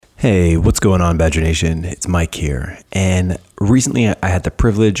Hey, what's going on, Badger Nation? It's Mike here. And recently I had the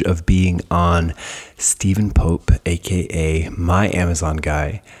privilege of being on Stephen Pope, aka My Amazon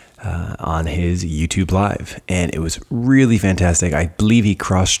Guy, on his YouTube Live. And it was really fantastic. I believe he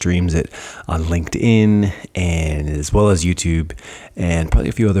cross streams it on LinkedIn and as well as YouTube and probably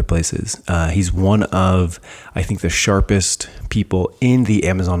a few other places. He's one of, I think, the sharpest people in the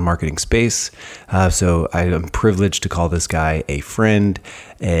Amazon marketing space. So I am privileged to call this guy a friend,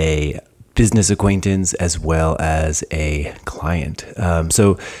 a business acquaintance, as well as a client.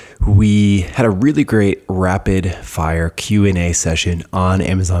 So we had a really great rapid fire Q&A session on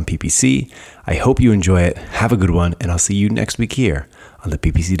Amazon PPC. I hope you enjoy it. Have a good one. And I'll see you next week here on the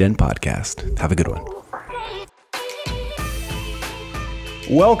PPC Den podcast. Have a good one.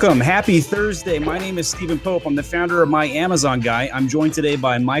 Welcome. Happy Thursday. My name is Stephen Pope. I'm the founder of My Amazon Guy. I'm joined today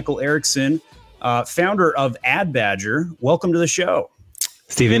by Michael Erickson, founder of Ad Badger. Welcome to the show.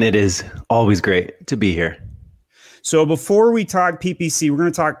 Stephen, it is always great to be here. So before we talk PPC, we're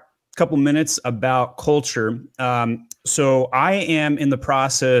going to talk a couple minutes about culture. So I am in the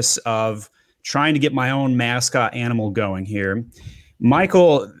process of trying to get my own mascot animal going here.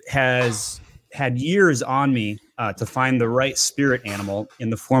 Michael has had years on me to find the right spirit animal in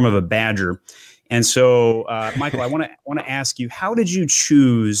the form of a badger. And so, Michael, I want to ask you, how did you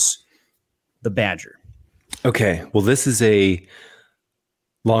choose the badger? Okay, well, this is a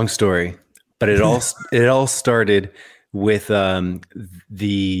long story, but it all started with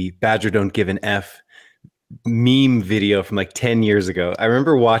the Badger Don't Give an F meme video from like 10 years ago. I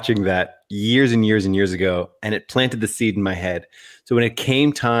remember watching that years and years and years ago, and it planted the seed in my head. So when it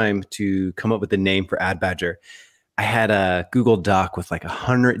came time to come up with a name for Ad Badger, I had a Google Doc with like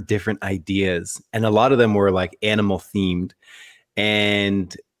 100 different ideas, and a lot of them were like animal themed.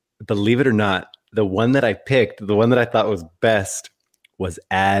 And believe it or not, the one that I picked, the one that I thought was best was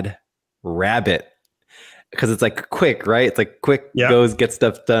Ad Rabbit, because it's like quick, right? It's like quick, goes, get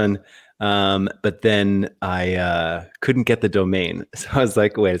stuff done. But then I couldn't get the domain. So I was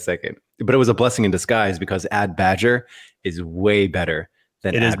like, wait a second. But it was a blessing in disguise because Ad Badger is way better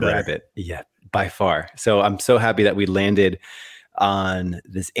than Ad Rabbit. Yeah, by far. So I'm so happy that we landed on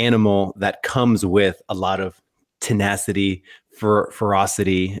this animal that comes with a lot of tenacity,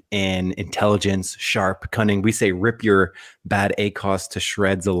 ferocity, and intelligence, sharp, cunning. We say rip your bad ACOS to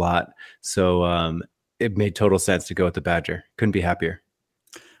shreds a lot. So it made total sense to go with the Badger. Couldn't be happier.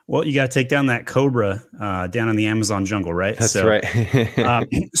 Well, you got to take down that cobra down in the Amazon jungle, right? That's right.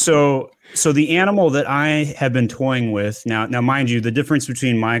 So the animal that I have been toying with now, mind you, the difference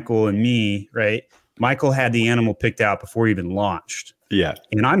between Michael and me, right? Michael had the animal picked out before he even launched. Yeah.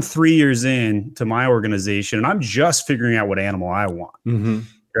 And I'm 3 years in to my organization, and I'm just figuring out what animal I want. Mm-hmm.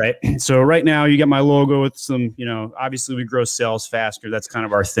 Right. So right now you got my logo with some, obviously we grow sales faster. That's kind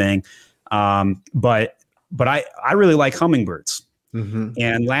of our thing. But I really like hummingbirds. Mm-hmm.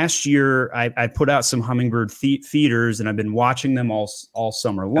 And last year I put out some hummingbird feeders, and I've been watching them all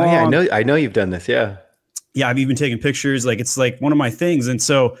summer long. Oh, yeah, I know you've done this. Yeah. Yeah. I've even taken pictures. Like, it's like one of my things. And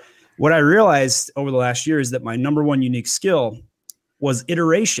so what I realized over the last year is that my number one unique skill was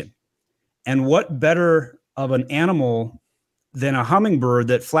iteration. And what better of an animal than a hummingbird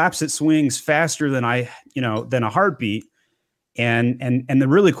that flaps its wings faster than than a heartbeat. And the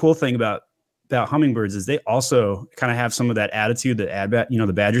really cool thing about hummingbirds is they also kind of have some of that attitude that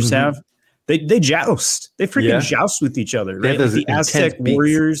the badgers mm-hmm. have. They joust. They freaking joust with each other. Right? Like the Aztec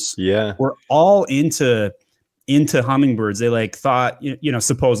warriors were all into hummingbirds. They like thought,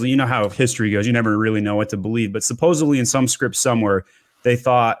 supposedly, how history goes. You never really know what to believe, but supposedly in some script somewhere, they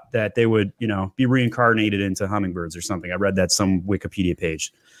thought that they would, be reincarnated into hummingbirds or something. I read that some Wikipedia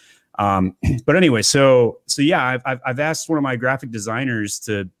page. But anyway, so yeah, I've asked one of my graphic designers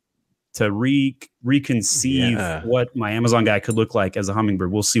to reconceive what my Amazon guy could look like as a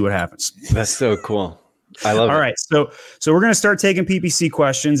hummingbird. We'll see what happens. That's so cool. I love it. All right. So we're going to start taking PPC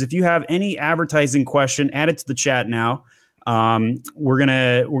questions. If you have any advertising question, add it to the chat now. We're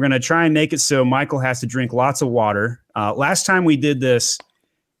going to try and make it so Michael has to drink lots of water. Last time we did this,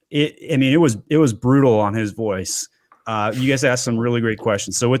 it was brutal on his voice. You guys asked some really great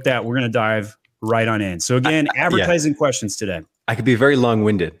questions. So with that, we're going to dive right on in. So again, advertising questions today. I could be very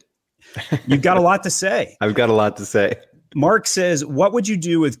long-winded. You've got a lot to say. I've got a lot to say. Mark says, what would you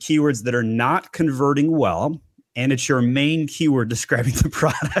do with keywords that are not converting well, and it's your main keyword describing the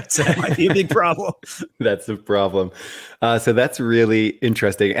product? That might be a big problem. That's a problem. So that's really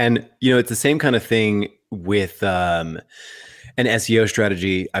interesting. And, it's the same kind of thing with an SEO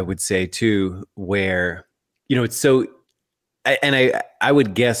strategy, I would say, too, where, it's so, and I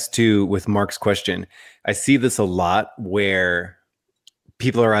would guess, too, with Mark's question, I see this a lot where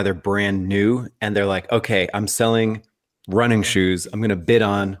people are either brand new and they're like, okay, I'm selling running shoes. I'm going to bid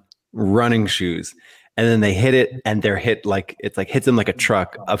on running shoes. And then they hit it and they're hit like, it's like hits them like a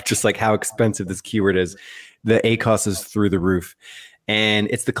truck of just like how expensive this keyword is. The ACoS is through the roof. And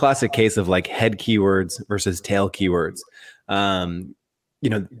it's the classic case of like head keywords versus tail keywords. You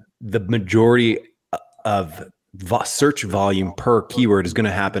know, the majority of search volume per keyword is going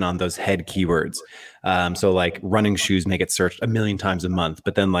to happen on those head keywords. So like running shoes may get searched 1 million times a month,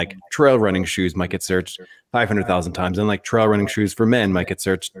 but then like trail running shoes might get searched 500,000 times. And like trail running shoes for men might get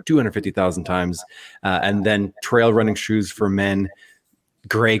searched 250,000 times. And then trail running shoes for men,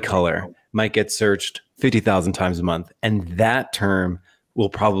 gray color, might get searched 50,000 times a month. And that term will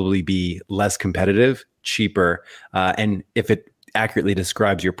probably be less competitive, cheaper. And if it accurately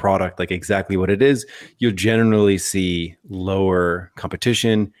describes your product, like exactly what it is, you'll generally see lower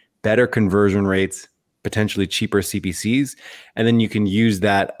competition, better conversion rates, potentially cheaper CPCs. And then you can use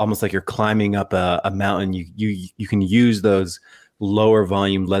that almost like you're climbing up a mountain. You can use those lower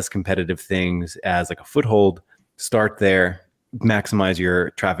volume, less competitive things as like a foothold, start there, maximize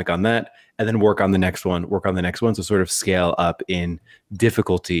your traffic on that, and then work on the next one, So sort of scale up in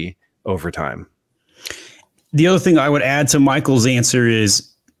difficulty over time. The other thing I would add to Michael's answer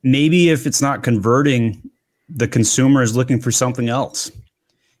is maybe if it's not converting, the consumer is looking for something else.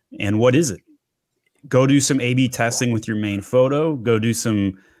 And what is it? Go do some A/B testing with your main photo. Go do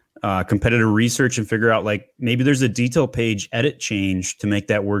some competitive research and figure out like maybe there's a detail page edit change to make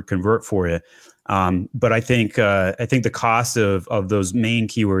that word convert for you. But I think the cost of those main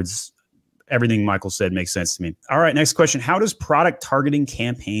keywords, everything Michael said makes sense to me. All right, next question. How does product targeting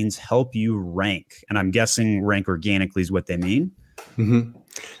campaigns help you rank? And I'm guessing rank organically is what they mean. Mm-hmm.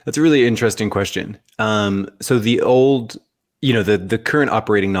 That's a really interesting question. So the old, the current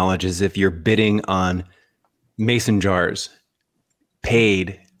operating knowledge is if you're bidding on mason jars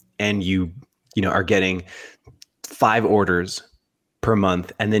paid and you are getting 5 orders per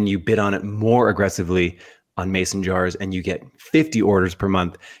month, and then you bid on it more aggressively on mason jars and you get 50 orders per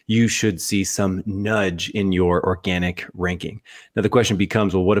month, you should see some nudge in your organic ranking. Now the question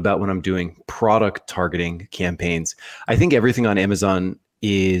becomes, well, what about when I'm doing product targeting campaigns? I think everything on Amazon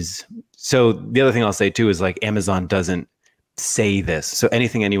is, so the other thing I'll say too is like Amazon doesn't say this. So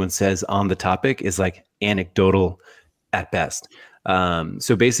anything anyone says on the topic is like anecdotal at best.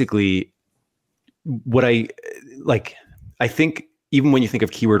 So basically what I think even when you think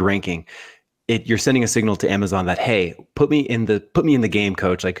of keyword ranking, you're sending a signal to Amazon that, hey, put me in the game,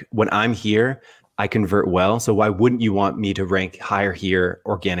 coach. Like when I'm here, I convert well. So why wouldn't you want me to rank higher here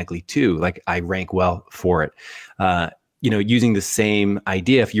organically too? Like I rank well for it. Using the same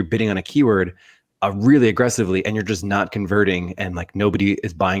idea, if you're bidding on a keyword really aggressively and you're just not converting and like nobody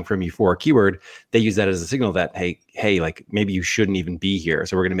is buying from you for a keyword, they use that as a signal that, hey, like maybe you shouldn't even be here.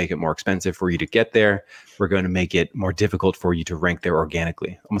 So we're going to make it more expensive for you to get there. We're going to make it more difficult for you to rank there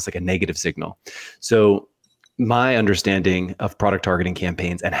organically, almost like a negative signal. So my understanding of product targeting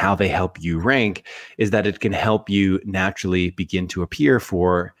campaigns and how they help you rank is that it can help you naturally begin to appear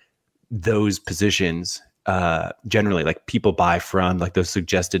for those positions. Generally, like people buy from like those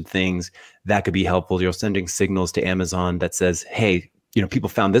suggested things that could be helpful. You're sending signals to Amazon that says, hey, people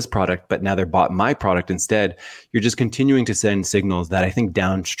found this product, but now they're bought my product instead. You're just continuing to send signals that I think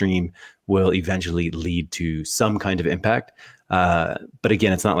downstream will eventually lead to some kind of impact. But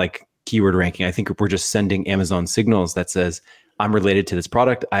again, it's not like keyword ranking. I think we're just sending Amazon signals that says, I'm related to this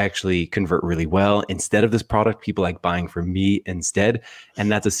product. I actually convert really well. Instead of this product, people like buying from me instead.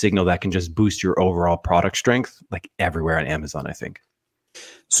 And that's a signal that can just boost your overall product strength, like everywhere on Amazon, I think.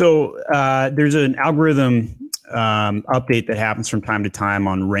 So there's an algorithm update that happens from time to time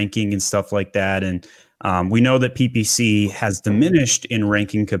on ranking and stuff like that. And we know that PPC has diminished in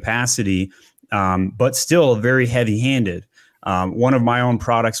ranking capacity, but still very heavy-handed. One of my own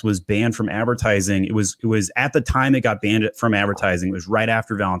products was banned from advertising. It was at the time it got banned from advertising. It was right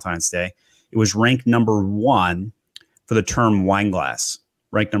after Valentine's Day. It was ranked #1 for the term wine glass,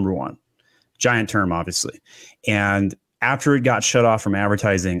 ranked #1. Giant term, obviously. And after it got shut off from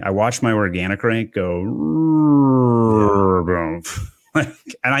advertising, I watched my organic rank go, and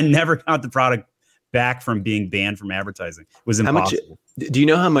I never got the product back from being banned from advertising. It was impossible. Do you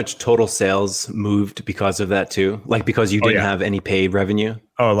know how much total sales moved because of that too? Like because you didn't have any paid revenue?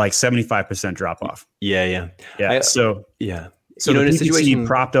 Oh, like 75% drop off. Yeah. So the PPC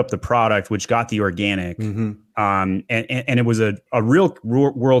propped up the product, which got the organic. Mm-hmm. And it was a real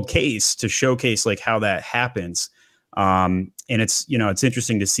world case to showcase like how that happens. And it's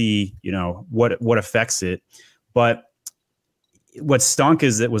interesting to see, what affects it. But what stunk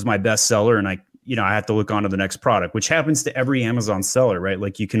is it was my best seller, and I have to look on to the next product, which happens to every Amazon seller, right?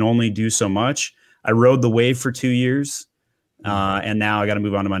 Like you can only do so much. I rode the wave for 2 years, and now I got to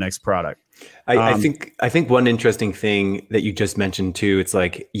move on to my next product. I think one interesting thing that you just mentioned too, it's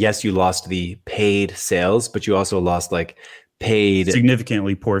like, yes, you lost the paid sales, but you also lost like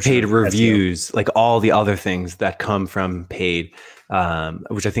significantly paid reviews, like all the other things that come from paid,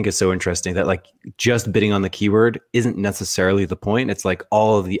 which I think is so interesting that like just bidding on the keyword isn't necessarily the point. It's like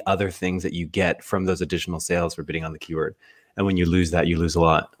all of the other things that you get from those additional sales for bidding on the keyword. And when you lose that, you lose a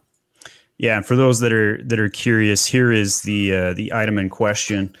lot. Yeah. And for those that are curious, here is the item in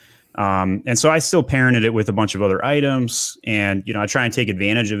question. And so I still parented it with a bunch of other items, and, I try and take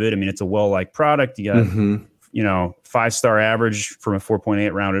advantage of it. I mean, it's a well-liked product. You got, 5-star average from a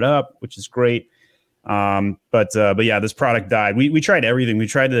 4.8 rounded up, which is great. But yeah, this product died. We tried everything. We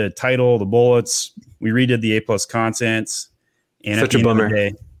tried the title, the bullets. We redid the A+ content. And such a bummer.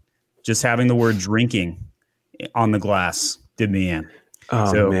 Day, just having the word drinking on the glass did me in.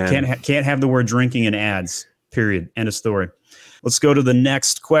 Oh, so man. can't have the word drinking in ads, period. End of story. Let's go to the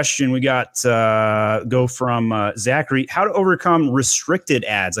next question. We got go from Zachary. How to overcome restricted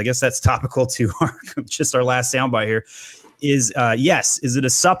ads? I guess that's topical to just our last soundbite here. Is yes. Is it a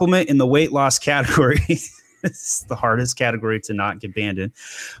supplement in the weight loss category? It's the hardest category to not get banned in.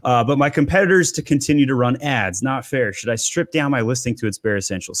 But my competitors to continue to run ads, not fair. Should I strip down my listing to its bare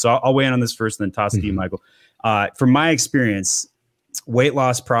essentials? So I'll weigh in on this first and then toss it to you, Michael. From my experience, weight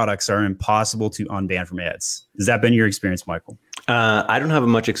loss products are impossible to unban from ads. Has that been your experience, Michael? I don't have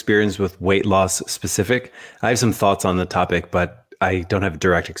much experience with weight loss specific. I have some thoughts on the topic, but I don't have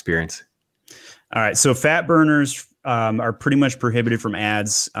direct experience. All right. So fat burners are pretty much prohibited from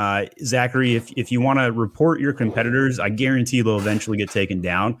ads. Zachary, if you want to report your competitors, I guarantee they'll eventually get taken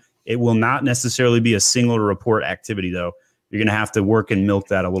down. It will not necessarily be a single report activity, though. You're going to have to work and milk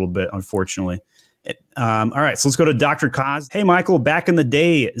that a little bit, unfortunately. All right, so let's go to Dr. Kaz. Hey, Michael, back in the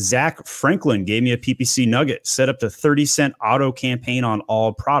day, Zach Franklin gave me a PPC nugget, set up the 30-cent auto campaign on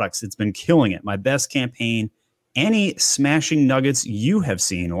all products. It's been killing it. My best campaign. Any smashing nuggets you have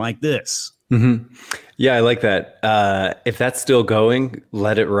seen like this? Mm-hmm. Yeah, I like that. If that's still going,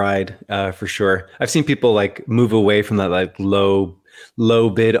 let it ride for sure. I've seen people like move away from that like low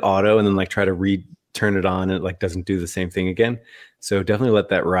bid auto and then like try to turn it on and it like doesn't do the same thing again. So definitely let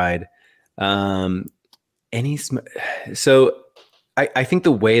that ride. So I think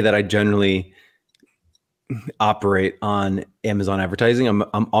the way that I generally operate on Amazon advertising,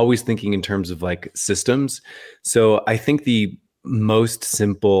 I'm always thinking in terms of like systems. So I think the most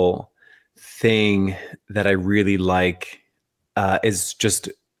simple thing that I really like is just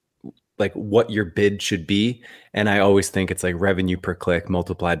like what your bid should be. And I always think it's like revenue per click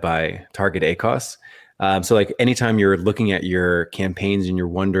multiplied by target ACoS. So like anytime you're looking at your campaigns and you're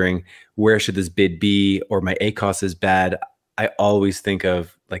wondering where should this bid be or my ACoS is bad, I always think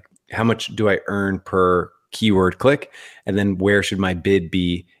of like how much do I earn per keyword click, and then where should my bid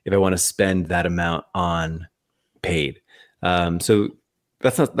be if I want to spend that amount on paid. So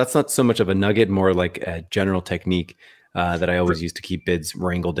that's not so much of a nugget, more like a general technique that I always use to keep bids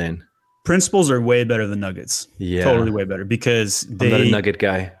wrangled in. Principles are way better than nuggets. Yeah, totally way better because I'm not a nugget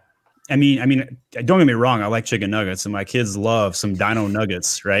guy. I mean, don't get me wrong. I like chicken nuggets, and my kids love some Dino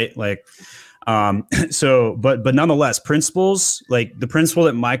Nuggets, right? Like, but nonetheless, principles like the principle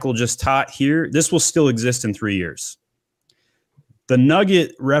that Michael just taught here, this will still exist in 3 years. The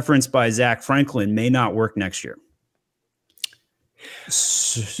nugget referenced by Zach Franklin may not work next year.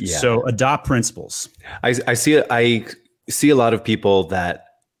 So adopt principles. I see a lot of people that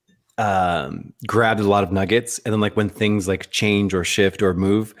grabbed a lot of nuggets, and then like when things like change or shift or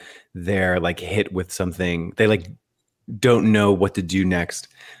move, they're like hit with something. They like don't know what to do next,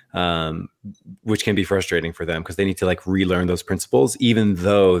 which can be frustrating for them because they need to like relearn those principles, even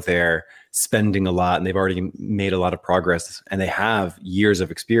though they're spending a lot and they've already made a lot of progress and they have years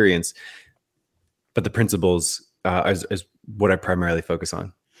of experience. But the principles is what I primarily focus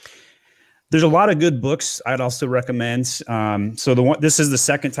on. There's a lot of good books I'd also recommend. So this is the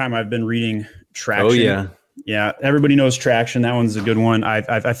second time I've been reading Traction. Oh yeah. Yeah. Everybody knows Traction. That one's a good one.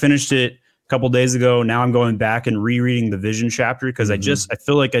 I finished it a couple days ago. Now I'm going back and rereading the vision chapter because I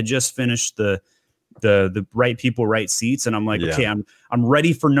feel like I just finished the right people, right seats. And I'm like, okay, I'm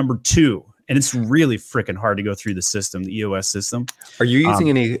ready for number 2. And it's really freaking hard to go through the system, the EOS system. Are you using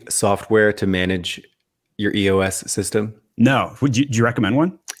any software to manage your EOS system? No. Do you recommend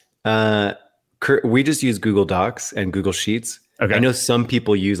one? We just use Google Docs and Google Sheets. Okay. I know some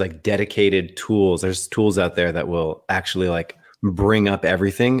people use like dedicated tools. There's tools out there that will actually like bring up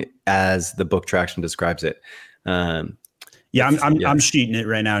everything as the book Traction describes it. Yeah, I'm sheeting it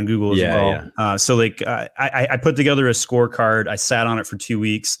right now in Google as well. Yeah. So like I put together a scorecard. I sat on it for 2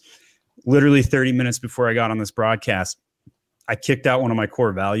 weeks. Literally 30 minutes before I got on this broadcast, I kicked out one of my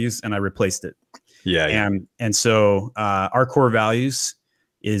core values and I replaced it. And so our core values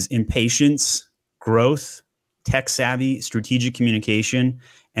is impatience, growth, tech savvy, strategic communication.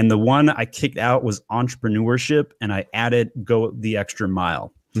 And the one I kicked out was entrepreneurship, and I added go the extra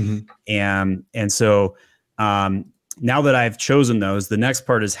mile. And so now that I've chosen those, the next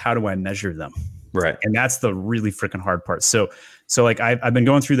part is how do I measure them? Right. And that's the really freaking hard part. So like I've been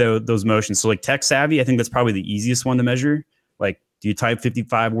going through those motions. So like tech savvy, I think that's probably the easiest one to measure. Like, do you type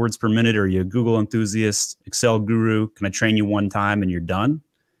 55 words per minute? Or are you a Google enthusiast, Excel guru? Can I train you one time and you're done?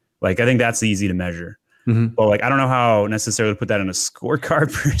 Like, I think that's easy to measure. But like, I don't know how necessarily to put that in a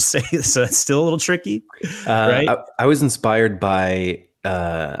scorecard per se. So it's still a little tricky. Right. I was inspired by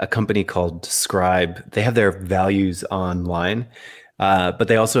a company called Scribe. They have their values online, but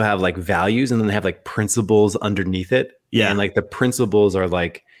they also have like values, and then they have like principles underneath it. Yeah. And like the principles are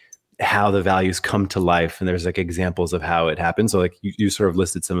like how the values come to life. And there's like examples of how it happens. So like you sort of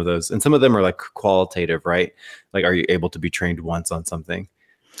listed some of those, and some of them are like qualitative, right? Like, are you able to be trained once on something?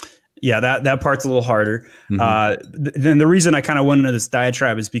 Yeah, that part's a little harder. Then the reason I kind of went into this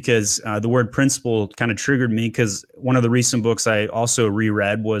diatribe is because the word principle kind of triggered me, because one of the recent books I also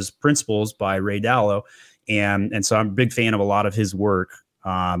reread was Principles by Ray Dalio. And so I'm a big fan of a lot of his work.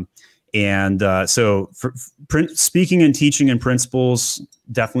 So for speaking and teaching and principles,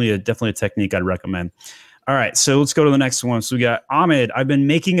 definitely a technique I'd recommend. All right, so let's go to the next one. So we got Ahmed. I've been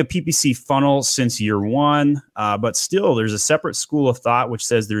making a PPC funnel since year one, but still there's a separate school of thought which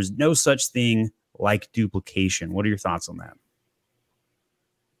says there's no such thing like duplication. What are your thoughts on that?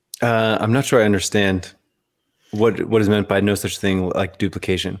 I'm not sure I understand what is meant by no such thing like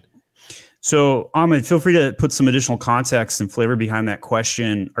duplication. So Ahmed, feel free to put some additional context and flavor behind that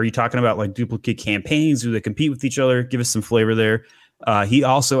question. Are you talking about like duplicate campaigns? Do they compete with each other? Give us some flavor there. He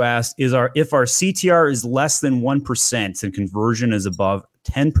also asked, if our CTR is less than 1% and conversion is above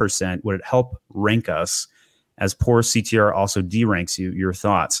 10%, would it help rank us, as poor CTR also deranks you? Your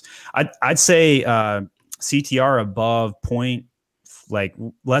thoughts? I'd say CTR above point, like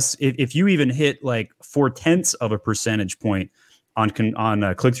less. If you even hit like 0.4 of a percentage point on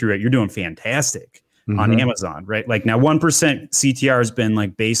click-through rate, you're doing fantastic on Amazon, right? Like now 1% CTR has been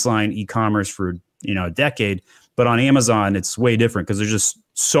like baseline e-commerce for a decade. But on Amazon, it's way different because there's just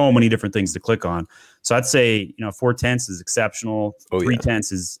so many different things to click on. So I'd say, 0.4 is exceptional.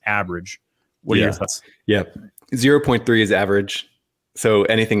 0.3 is average. What are your thoughts? Yeah. 0.3 is average. So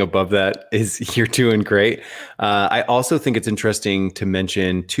anything above that is you're doing great. I also think it's interesting to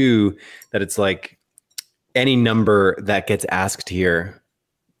mention too, that it's like any number that gets asked here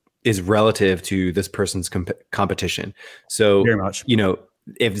is relative to this person's competition. So, very much.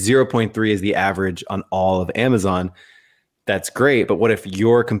 If 0.3 is the average on all of Amazon, that's great. But what if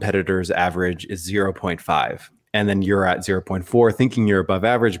your competitor's average is 0.5 and then you're at 0.4 thinking you're above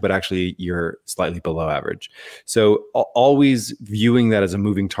average, but actually you're slightly below average? So always viewing that as a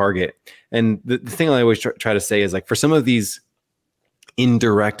moving target. And the thing I always try to say is, like, for some of these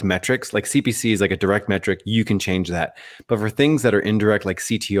indirect metrics, like CPC is like a direct metric, you can change that. But for things that are indirect, like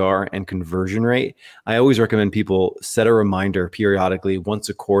CTR and conversion rate, I always recommend people set a reminder periodically, once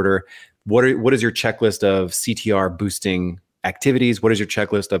a quarter. What is your checklist of CTR boosting activities? What is your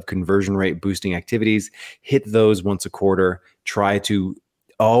checklist of conversion rate boosting activities? Hit those once a quarter. Try to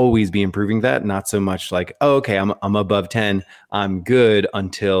always be improving that, not so much like, oh, okay, I'm above 10, I'm good,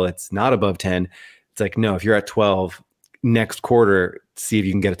 until it's not above 10. It's like, no, if you're at 12, next quarter, see if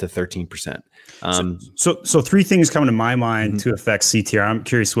you can get it to 13%. So three things come to my mind to affect CTR. I'm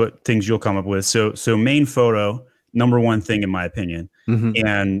curious what things you'll come up with. So main photo, number one thing in my opinion.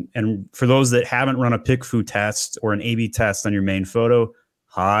 And for those that haven't run a PickFu test or an A/B test on your main photo,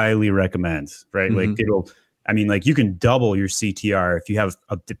 highly recommend, right? Like you can double your CTR if you have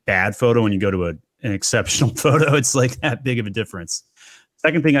a bad photo and you go to an exceptional photo. It's like that big of a difference.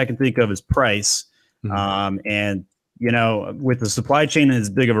 Second thing I can think of is price. And with the supply chain as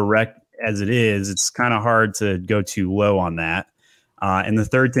big of a wreck as it is, it's kind of hard to go too low on that. And the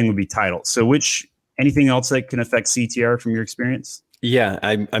third thing would be title. So anything else that can affect CTR from your experience? Yeah,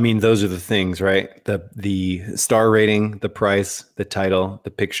 I mean, those are the things, right? The star rating, the price, the title,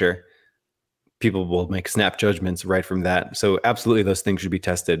 the picture. People will make snap judgments right from that. So absolutely, those things should be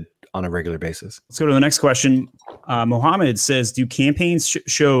tested on a regular basis. Let's go to the next question. Mohammed says, do campaigns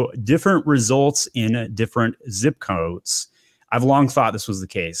show different results in different zip codes? I've long thought this was the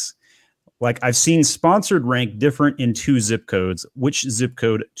case. Like, I've seen sponsored rank different in 2 zip codes. Which zip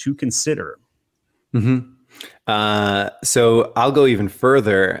code to consider? So I'll go even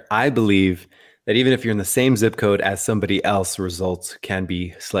further. I believe that even if you're in the same zip code as somebody else, results can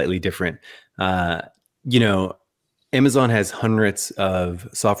be slightly different. Uh, you know, Amazon has hundreds of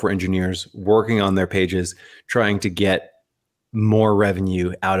software engineers working on their pages, trying to get more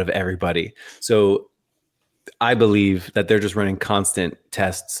revenue out of everybody. So I believe that they're just running constant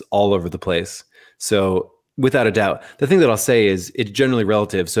tests all over the place. So without a doubt, the thing that I'll say is it's generally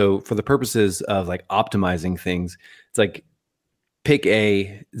relative. So for the purposes of like optimizing things, it's like pick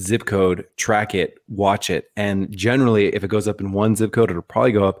a zip code, track it, watch it. And generally, if it goes up in one zip code, it'll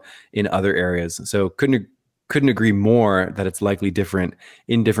probably go up in other areas. So couldn't agree more that it's likely different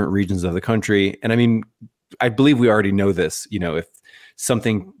in different regions of the country. And I mean, I believe we already know this. You know, if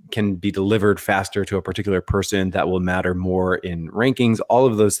something can be delivered faster to a particular person, that will matter more in rankings. All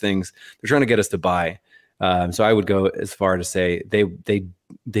of those things they're trying to get us to buy. So I would go as far to say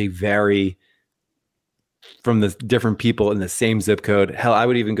they vary from the different people in the same zip code. Hell, I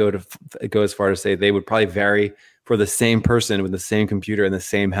would even go as far to say they would probably vary for the same person with the same computer in the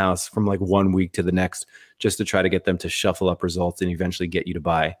same house from like 1 week to the next, just to try to get them to shuffle up results and eventually get you to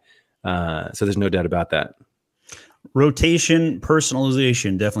buy. So there's no doubt about that. Rotation,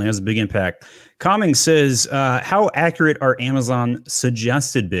 personalization definitely has a big impact. Coming says, how accurate are Amazon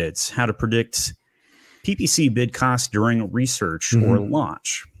suggested bids? How to predict PPC bid costs during research or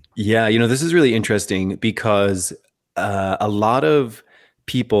launch? Yeah, this is really interesting because a lot of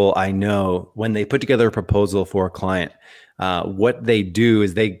people I know, when they put together a proposal for a client, what they do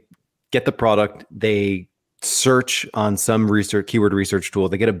is they get the product, they search on some keyword research tool,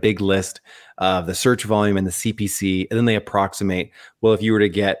 they get a big list of the search volume and the CPC, and then they approximate, well, if you were to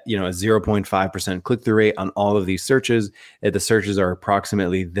get, a 0.5% click-through rate on all of these searches, if the searches are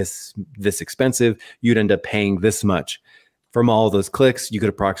approximately this expensive, you'd end up paying this much. From all those clicks, you could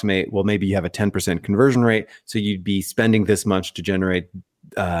approximate, well, maybe you have a 10% conversion rate, so you'd be spending this much to generate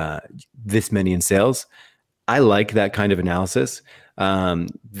this many in sales. I like that kind of analysis.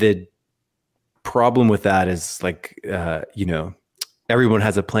 The problem with that is everyone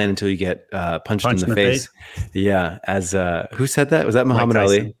has a plan until you get punched in the face. Yeah. As who said that? Was that Muhammad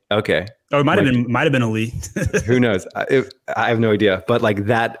Ali? Okay. Oh, it might have been Ali. Who knows? I have no idea. But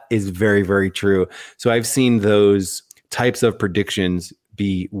that is very, very true. So I've seen those types of predictions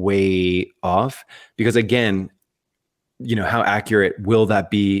be way off because, again, how accurate will that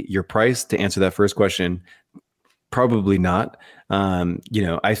be your price? To answer that first question, probably not.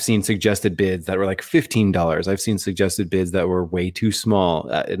 I've seen suggested bids that were like $15. I've seen suggested bids that were way too small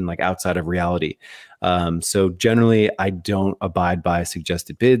and outside of reality. So generally, I don't abide by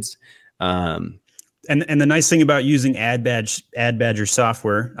suggested bids. And the nice thing about using Ad Badger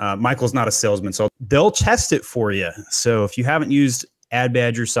software, Michael's not a salesman, so they'll test it for you. So if you haven't used Ad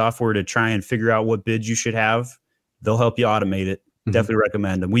Badger software to try and figure out what bids you should have, they'll help you automate it. Definitely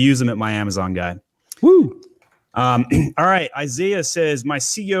recommend them. We use them at My Amazon Guy. Woo! All right. Isaiah says, my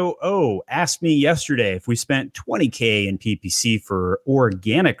COO asked me yesterday if we spent $20K in PPC for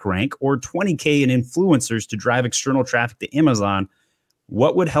organic rank or $20K in influencers to drive external traffic to Amazon,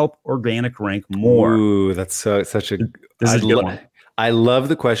 what would help organic rank more? Ooh, that's such a good one. I love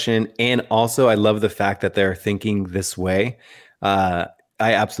the question. And also I love the fact that they're thinking this way. I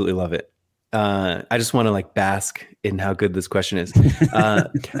absolutely love it. I just want to bask in how good this question is. And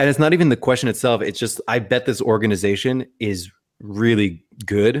it's not even the question itself. It's just, I bet this organization is really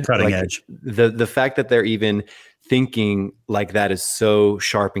good. Cutting edge. The fact that they're even thinking like that is so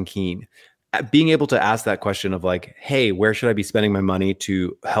sharp and keen. Being able to ask that question of hey, where should I be spending my money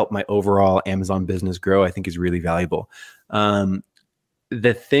to help my overall Amazon business grow, I think is really valuable.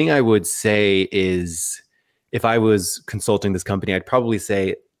 The thing I would say is, if I was consulting this company, I'd probably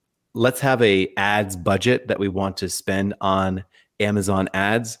say, let's have a ads budget that we want to spend on Amazon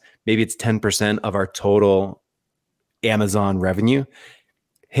ads. Maybe it's 10% of our total Amazon revenue.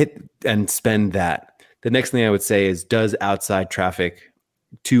 Hit and spend that. The next thing I would say is, does outside traffic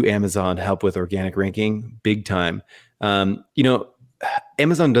to Amazon help with organic ranking? Big time. Amazon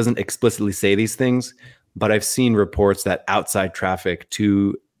doesn't explicitly say these things, but I've seen reports that outside traffic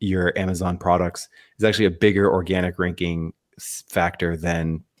to your Amazon products is actually a bigger organic ranking factor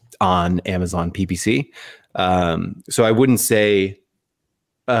than on Amazon PPC. So I wouldn't say,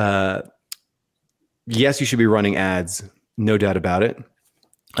 yes, you should be running ads, no doubt about it.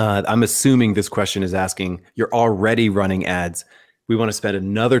 I'm assuming this question is asking, you're already running ads. We want to spend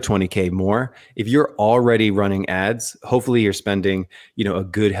another 20K more. If you're already running ads, hopefully you're spending, a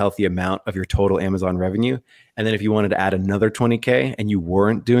good, healthy amount of your total Amazon revenue. And then if you wanted to add another 20K and you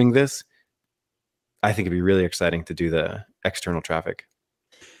weren't doing this, I think it'd be really exciting to do the external traffic.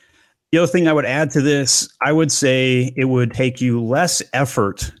 The other thing I would add to this, I would say it would take you less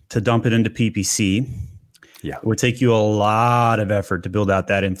effort to dump it into PPC. Yeah. It would take you a lot of effort to build out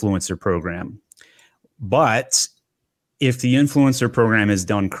that influencer program. But if the influencer program is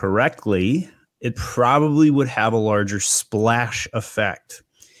done correctly, it probably would have a larger splash effect.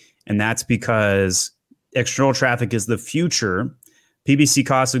 And that's because external traffic is the future. PPC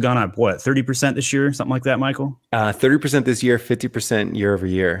costs have gone up, what, 30% this year? Something like that, Michael? 30% this year, 50% year over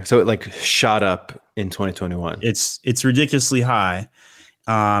year. So it like shot up in 2021. It's ridiculously high,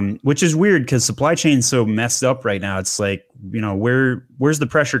 which is weird because supply chain's so messed up right now. It's like, where's the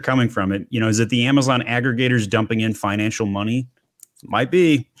pressure coming from? Is it the Amazon aggregators dumping in financial money? Might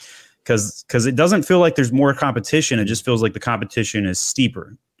be, because it doesn't feel like there's more competition. It just feels like the competition is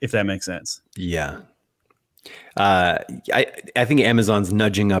steeper, if that makes sense. Yeah. I think Amazon's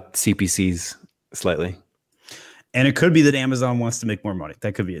nudging up CPCs slightly. And it could be that Amazon wants to make more money.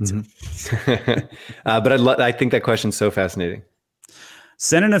 That could be it too. But I think that question's so fascinating.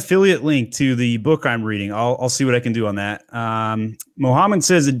 Send an affiliate link to the book I'm reading. I'll see what I can do on that. Mohammed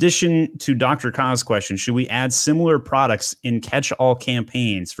says, addition to Dr. Khan's question, should we add similar products in catch-all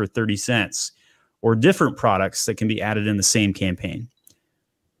campaigns for 30 cents or different products that can be added in the same campaign?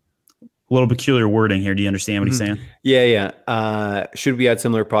 A little peculiar wording here. Do you understand what he's saying? Yeah. Should we add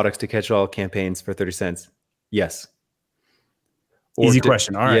similar products to catch-all campaigns for 30 cents? Yes. Easy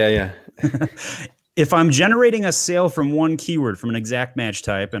question. All right. Yeah. If I'm generating a sale from one keyword from an exact match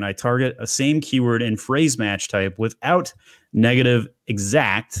type and I target a same keyword in phrase match type without negative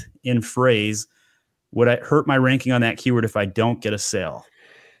exact in phrase, would it hurt my ranking on that keyword if I don't get a sale?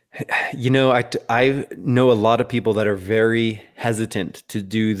 I know a lot of people that are very hesitant to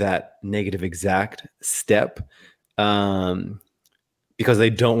do that negative exact step because they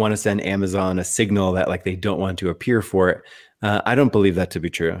don't want to send Amazon a signal that like they don't want to appear for it. I don't believe that to be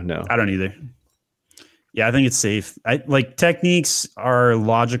true. No, I don't either. Yeah, I think it's safe. Techniques are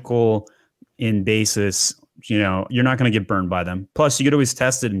logical in basis. You're not going to get burned by them. Plus, you could always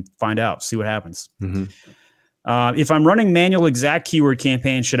test it and find out, see what happens. Mm-hmm. If I'm running manual exact keyword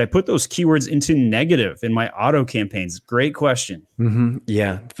campaigns, should I put those keywords into negative in my auto campaigns? Great question. Mm-hmm.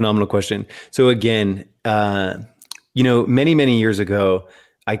 Yeah, phenomenal question. So again, many, many years ago,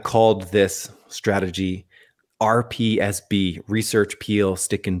 I called this strategy RPSB, research, peel,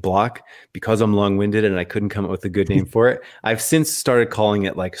 stick, and block, because I'm long-winded and I couldn't come up with a good name for it. I've since started calling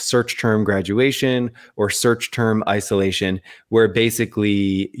it like search term graduation or search term isolation, where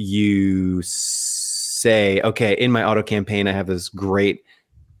basically you say, okay, in my auto campaign, I have this great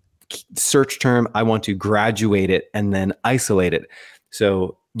search term. I want to graduate it and then isolate it.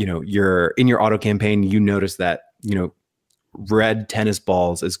 So, you're in your auto campaign, you notice that, red tennis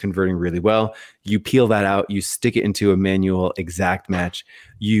balls is converting really well. You peel that out, you stick it into a manual exact match.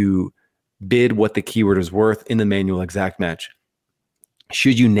 You bid what the keyword is worth in the manual exact match.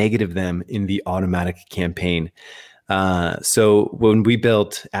 Should you negative them in the automatic campaign? So when we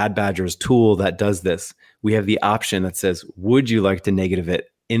built AdBadger's tool that does this, we have the option that says, would you like to negative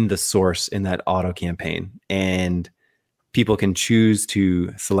it in the source in that auto campaign? And people can choose to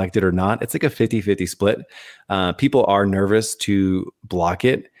select it or not. It's like a 50-50 split. People are nervous to block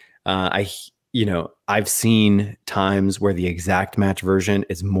it. I've seen times where the exact match version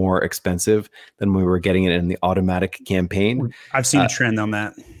is more expensive than when we were getting it in the automatic campaign. I've seen a trend on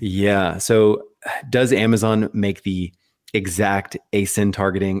that. Yeah. So does Amazon make the exact ASIN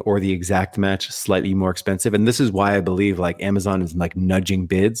targeting or the exact match slightly more expensive? And this is why I believe like Amazon is like nudging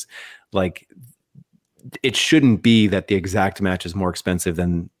bids. Like, it shouldn't be that the exact match is more expensive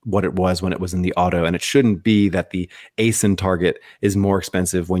than what it was when it was in the auto. And it shouldn't be that the ASIN target is more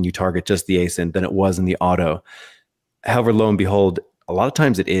expensive when you target just the ASIN than it was in the auto. However, lo and behold, a lot of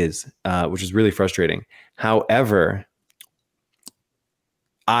times it is, which is really frustrating. However,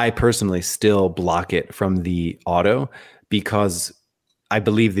 I personally still block it from the auto because I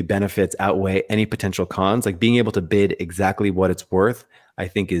believe the benefits outweigh any potential cons. Like being able to bid exactly what it's worth, I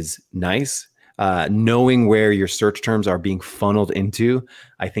think is nice. Knowing where your search terms are being funneled into,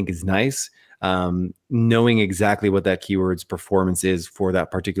 I think is nice. Knowing exactly what that keyword's performance is for that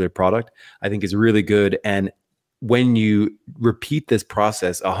particular product, I think is really good. And when you repeat this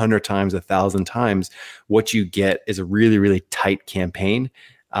process 100 times, 1,000 times, what you get is a really, really tight campaign,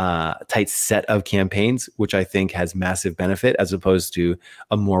 tight set of campaigns, which I think has massive benefit as opposed to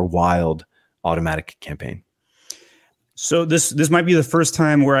a more wild automatic campaign. So this might be the first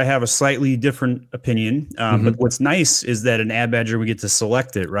time where I have a slightly different opinion. But what's nice is that in AdBadger, we get to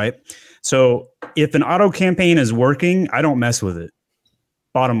select it, right? So if an auto campaign is working, I don't mess with it.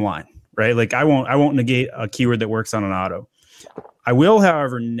 Bottom line, right? Like I won't negate a keyword that works on an auto. I will,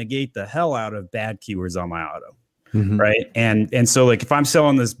 however, negate the hell out of bad keywords on my auto. Mm-hmm. Right. And so like if I'm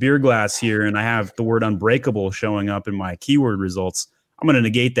selling this beer glass here and I have the word unbreakable showing up in my keyword results, I'm going to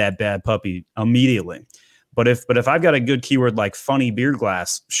negate that bad puppy immediately. But if I've got a good keyword like funny beer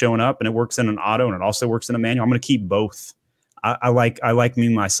glass showing up and it works in an auto and it also works in a manual, I'm going to keep both. I like me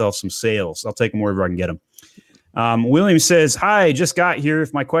myself some sales. I'll take them wherever I can get them. William says, hi, just got here.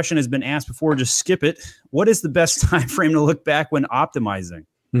 If my question has been asked before, just skip it. What is the best time frame to look back when optimizing?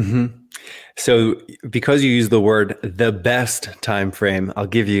 Mm-hmm. So because you use the word the best time frame, I'll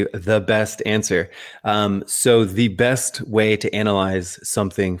give you the best answer. So the best way to analyze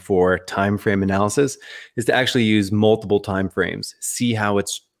something for time frame analysis is to actually use multiple time frames, see how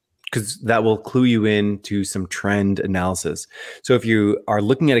it's, because that will clue you into some trend analysis. So if you are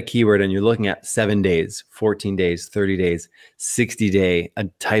looking at a keyword and you're looking at 7 days, 14 days, 30 days, 60-day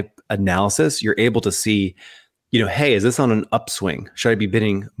type analysis, you're able to see, hey, is this on an upswing? Should I be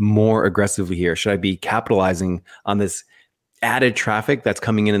bidding more aggressively here? Should I be capitalizing on this added traffic that's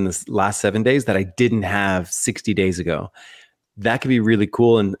coming in this last 7 days that I didn't have 60 days ago? That could be really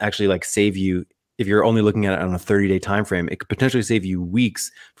cool and actually like save you, if you're only looking at it on a 30-day time frame, it could potentially save you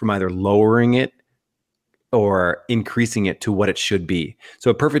weeks from either lowering it or increasing it to what it should be.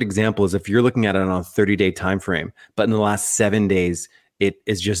 So a perfect example is if you're looking at it on a 30-day time frame, but in the last 7 days, it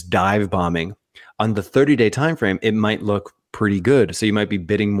is just dive bombing. On the 30-day time frame, it might look pretty good. So you might be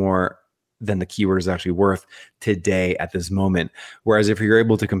bidding more than the keyword is actually worth today at this moment. Whereas if you're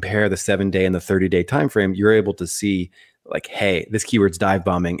able to compare the 7-day and the 30-day time frame, you're able to see like, hey, this keyword's dive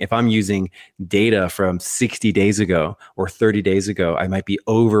bombing. If I'm using data from 60 days ago or 30 days ago, I might be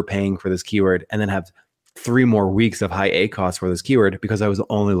overpaying for this keyword and then have 3 more weeks of high ACoS for this keyword because I was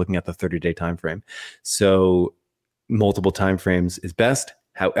only looking at the 30-day time frame. So multiple time frames is best.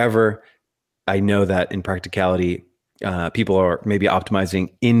 However, I know that in practicality, people are maybe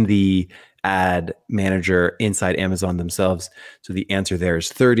optimizing in the ad manager inside Amazon themselves. So the answer there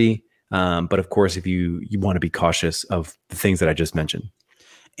is 30. But of course, if you want to be cautious of the things that I just mentioned.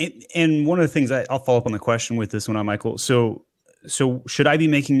 And one of the things I'll follow up on the question with this one, Michael. So should I be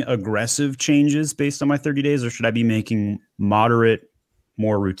making aggressive changes based on my 30 days, or should I be making moderate,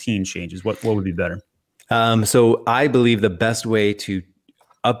 more routine changes? What would be better? So I believe the best way to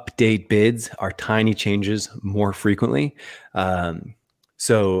update bids are tiny changes more frequently.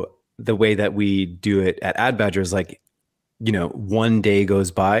 So the way that we do it at Ad Badger is like, 1 day goes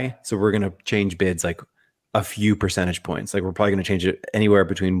by. So we're going to change bids like a few percentage points. Like we're probably going to change it anywhere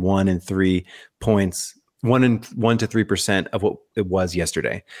between 1 and 3 points, 1 to 3% of what it was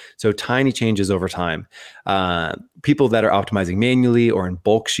yesterday. So tiny changes over time. People that are optimizing manually or in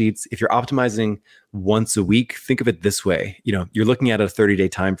bulk sheets, if you're optimizing once a week, think of it this way. You're looking at a 30-day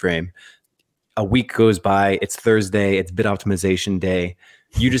time frame. A week goes by, it's Thursday, it's bid optimization day.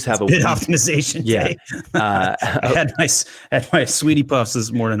 You just have a bid optimization day. I had my sweetie puffs this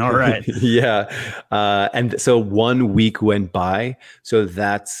morning. All right. Yeah. And so 1 week went by. So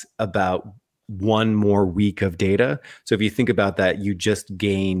that's about 1 more week of data. So if you think about that, you just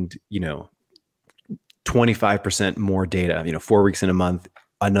gained, 25% more data, 4 weeks in a month,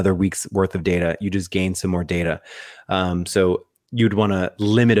 another week's worth of data. You just gained some more data. So you'd want to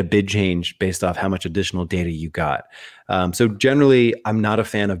limit a bid change based off how much additional data you got. So generally, I'm not a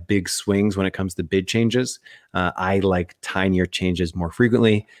fan of big swings when it comes to bid changes. I like tinier changes more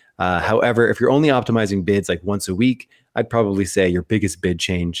frequently. However, if you're only optimizing bids like once a week, I'd probably say your biggest bid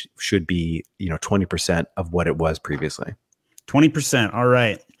change should be, 20% of what it was previously. 20%. All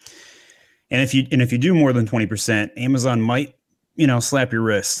right. And if you do more than 20%, Amazon might, slap your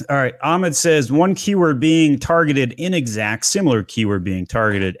wrist. All right. Ahmed says one keyword being targeted in exact, similar keyword being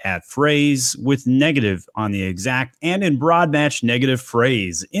targeted at phrase with negative on the exact and in broad match negative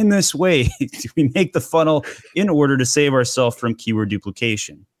phrase. In this way, do we make the funnel in order to save ourselves from keyword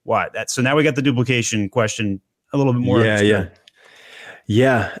duplication? Why? So now we got the duplication question a little bit more.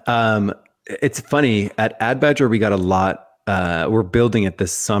 Yeah. It's funny at Ad Badger, we got a lot. We're building it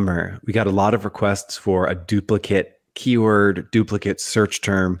this summer. We got a lot of requests for a duplicate keyword, duplicate search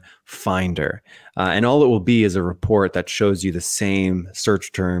term finder. And all it will be is a report that shows you the same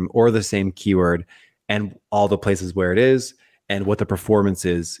search term or the same keyword and all the places where it is and what the performance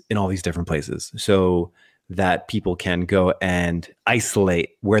is in all these different places. So that people can go and isolate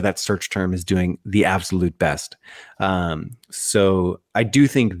where that search term is doing the absolute best. So I do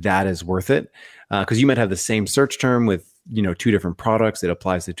think that is worth it because you might have the same search term with 2 different products. It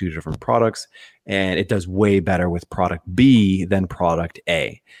applies to 2 different products and it does way better with product B than product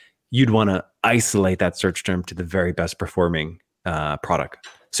A. You'd want to isolate that search term to the very best performing product.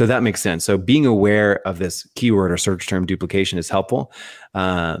 So that makes sense. So being aware of this keyword or search term duplication is helpful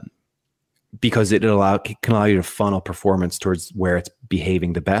because it can allow you to funnel performance towards where it's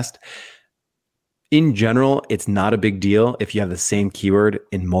behaving the best. In general, it's not a big deal if you have the same keyword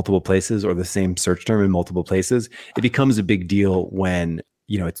in multiple places or the same search term in multiple places. It becomes a big deal when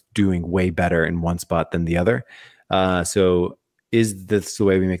it's doing way better in one spot than the other. So is this the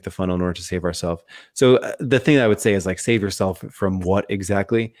way we make the funnel in order to save ourselves? So the thing I would say is like save yourself from what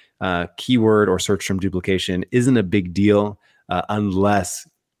exactly? Keyword or search term duplication isn't a big deal unless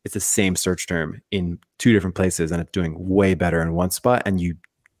it's the same search term in two different places and it's doing way better in one spot and you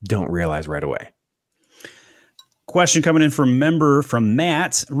don't realize right away. Question coming in from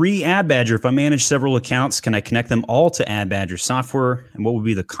Matt. Ad-Badger, if I manage several accounts, can I connect them all to Ad-Badger software? And what would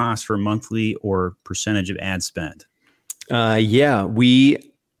be the cost for monthly or percentage of ad spend? Yeah, when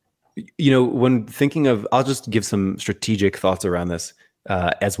thinking of, I'll just give some strategic thoughts around this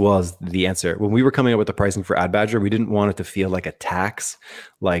as well as the answer. When we were coming up with the pricing for Ad-Badger, we didn't want it to feel like a tax,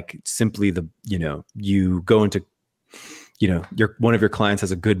 like simply you go into one of your clients has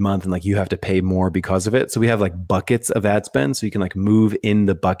a good month and like you have to pay more because of it. So we have like buckets of ad spend. So you can like move in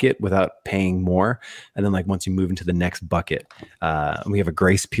the bucket without paying more. And then like once you move into the next bucket, we have a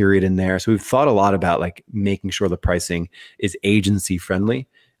grace period in there. So we've thought a lot about like making sure the pricing is agency friendly,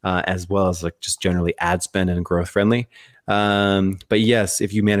 as well as like just generally ad spend and growth friendly. But yes,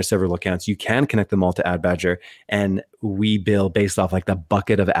 if you manage several accounts, you can connect them all to Ad-Badger, and we bill based off like the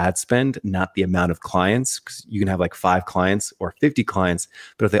bucket of ad spend, not the amount of clients. 'Cause you can have like 5 clients or 50 clients,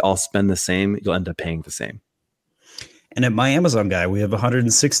 but if they all spend the same, you'll end up paying the same. And at My Amazon Guy, we have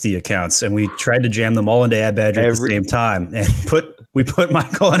 160 accounts, and we tried to jam them all into Ad-Badger at the same time, and we put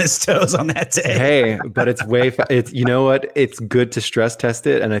Michael on his toes on that day. Hey, but it's it's it's good to stress test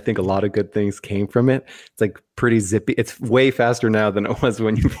it, and I think a lot of good things came from it. It's like pretty zippy. It's way faster now than it was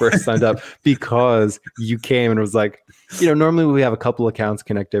when you first signed up because you came and was like, normally we have a couple accounts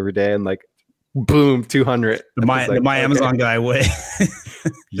connect every day, and like boom, 200. The My Amazon Guy way.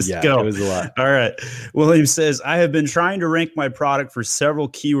 Just go. It was a lot. All right. William says, I have been trying to rank my product for several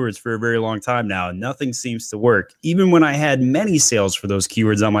keywords for a very long time now, and nothing seems to work, even when I had many sales for those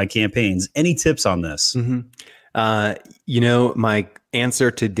keywords on my campaigns. Any tips on this? Mm-hmm. My answer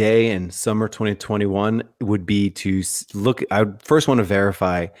today in summer 2021 would be to look. I would first want to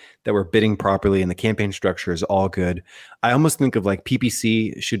verify that we're bidding properly and the campaign structure is all good. I almost think of like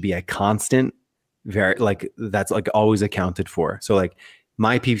PPC should be a constant, that's like always accounted for. So like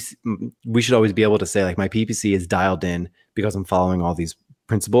my PPC, we should always be able to say like my PPC is dialed in because I'm following all these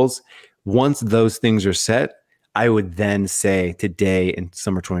principles. Once those things are set, I would then say today in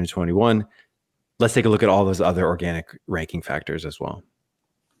summer 2021, let's take a look at all those other organic ranking factors as well.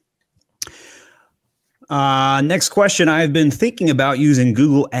 Next question. I've been thinking about using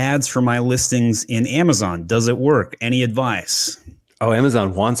Google Ads for my listings in Amazon. Does it work? Any advice? Oh,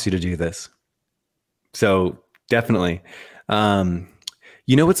 Amazon wants you to do this. So definitely.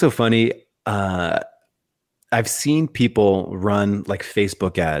 What's so funny? I've seen people run like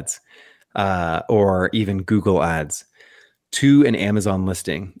Facebook ads or even Google ads to an Amazon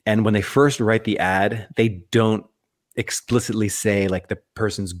listing. And when they first write the ad, they don't explicitly say like the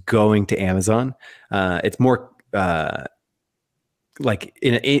person's going to Amazon. It's more like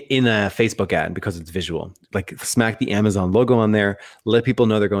in a Facebook ad because it's visual. Like smack the Amazon logo on there, let people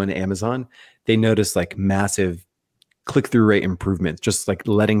know they're going to Amazon. They notice like massive click-through rate improvements, just like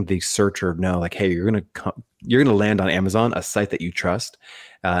letting the searcher know like, hey, you're gonna land on Amazon, a site that you trust.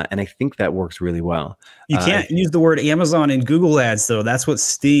 And I think that works really well. You can't use the word Amazon in Google ads though. That's what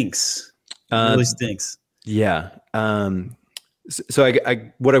stinks. It really stinks. Yeah. So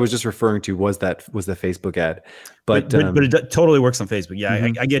I what I was just referring to was the Facebook ad, but it totally works on Facebook. Yeah,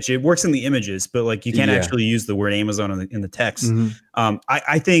 mm-hmm. I get you. It works in the images, but like you can't actually use the word Amazon in the text. Mm-hmm.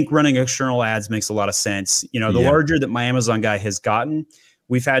 I think running external ads makes a lot of sense. The larger that My Amazon Guy has gotten,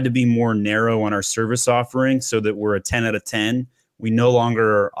 we've had to be more narrow on our service offering so that we're a 10 out of 10. We no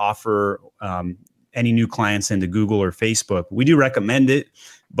longer offer any new clients into Google or Facebook. We do recommend it.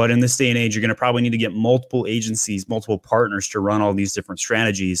 But in this day and age, you're going to probably need to get multiple agencies, multiple partners to run all these different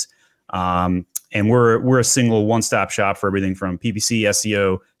strategies. And we're a single one-stop shop for everything from PPC,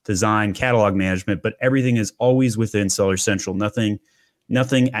 SEO, design, catalog management, but everything is always within Seller Central. Nothing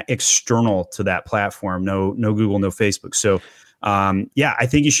external to that platform. No Google, no Facebook. So yeah, I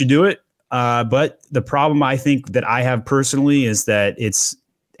think you should do it. But the problem I think that I have personally is that its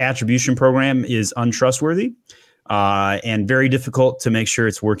attribution program is untrustworthy. And very difficult to make sure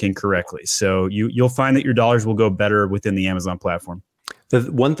it's working correctly. So you'll find that your dollars will go better within the Amazon platform.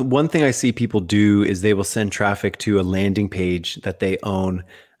 The one thing I see people do is they will send traffic to a landing page that they own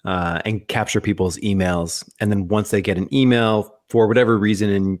and capture people's emails. And then once they get an email for whatever reason,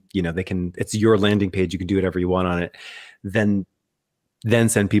 and it's your landing page, you can do whatever you want on it, then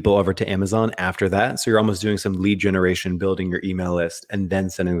send people over to Amazon after that. So you're almost doing some lead generation, building your email list, and then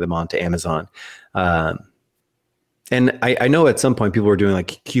sending them on to Amazon. And I know at some point people were doing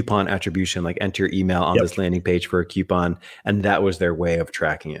like coupon attribution, like enter your email on this landing page for a coupon. And that was their way of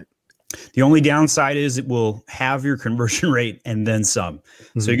tracking it. The only downside is it will have your conversion rate and then some.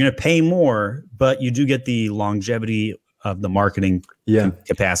 Mm-hmm. So you're going to pay more, but you do get the longevity of the marketing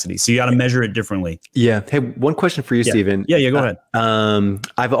capacity. So you got to measure it differently. Yeah. Hey, one question for you, Stephen. Yeah, go ahead.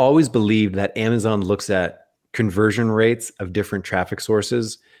 I've always believed that Amazon looks at conversion rates of different traffic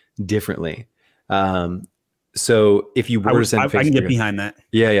sources differently. So if you were to send Facebook, I can get behind that.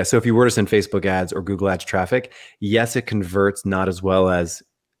 Yeah. So if you were to send Facebook ads or Google ads traffic, yes, it converts not as well as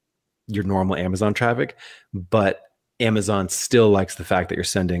your normal Amazon traffic, but Amazon still likes the fact that you're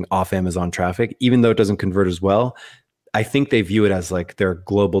sending off Amazon traffic, even though it doesn't convert as well. I think they view it as like their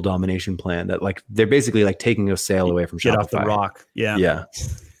global domination plan, that like they're basically like taking a sale away from Shopify. Get off the rock. Yeah. Yeah.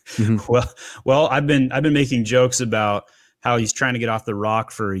 Mm-hmm. Well, I've been making jokes about how he's trying to get off the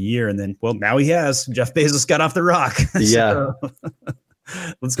rock for a year, and then, well, now he has. Jeff Bezos got off the rock. Yeah.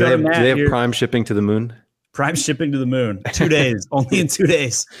 Let's go. Do they have Prime shipping to the moon? Prime shipping to the moon. 2 days, only in 2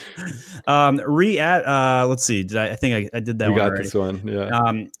 days. Let's see. I think I did that. You one got already. this one.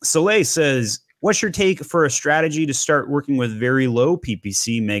 Yeah. Soleil says, what's your take for a strategy to start working with very low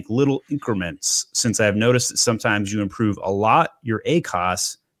PPC, make little increments? Since I've noticed that sometimes you improve a lot your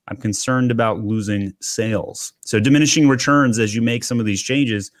ACOS, I'm concerned about losing sales. So diminishing returns as you make some of these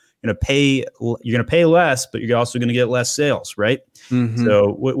changes, you're going to pay less, but you're also going to get less sales, right? Mm-hmm.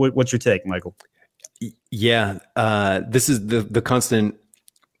 So what's your take, Michael? Yeah, this is the constant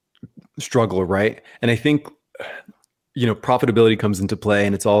struggle, right? And I think, profitability comes into play,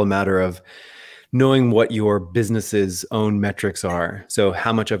 and it's all a matter of knowing what your business's own metrics are. So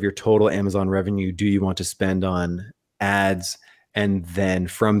how much of your total Amazon revenue do you want to spend on ads? And then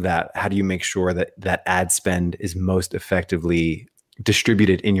from that, how do you make sure that that ad spend is most effectively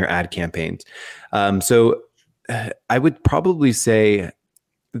distributed in your ad campaigns? So I would probably say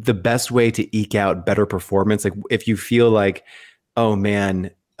the best way to eke out better performance, like if you feel like, oh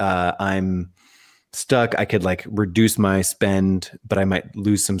man, I'm stuck, I could like reduce my spend, but I might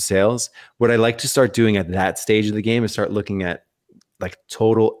lose some sales. What I like to start doing at that stage of the game is start looking at like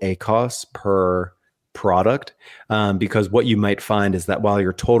total ACOS per product, because what you might find is that while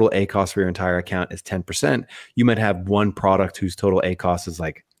your total ACOS for your entire account is 10%, you might have one product whose total ACOS is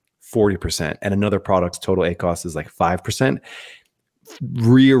like 40% and another product's total ACOS is like 5%.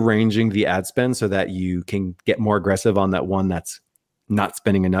 Rearranging the ad spend so that you can get more aggressive on that one that's not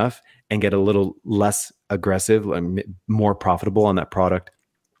spending enough and get a little less aggressive and more profitable on that product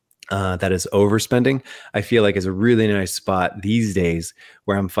that is overspending, I feel like is a really nice spot these days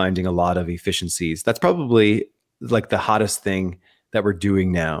where I'm finding a lot of efficiencies. That's probably like the hottest thing that we're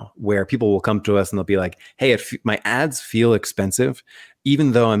doing now, where people will come to us and they'll be like, hey, my ads feel expensive,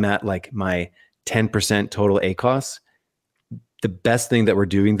 even though I'm at like my 10% total ACOS. The best thing that we're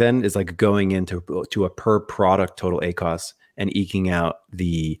doing then is like going into a per product total ACOS and eking out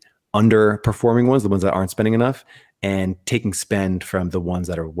the underperforming ones, the ones that aren't spending enough, and taking spend from the ones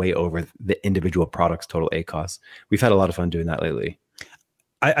that are way over the individual product's total ACOS. We've had a lot of fun doing that lately.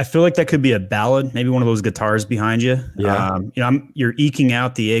 I feel like that could be a ballad, maybe one of those guitars behind you. Yeah. You're eking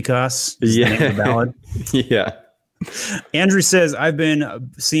out the ACOS. Yeah. The ballad. Yeah. Andrew says, I've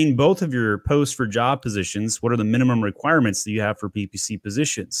been seeing both of your posts for job positions. What are the minimum requirements that you have for PPC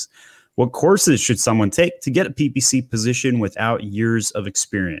positions? What courses should someone take to get a PPC position without years of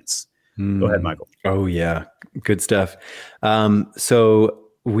experience? Go ahead, Michael. Oh, yeah. Good stuff. So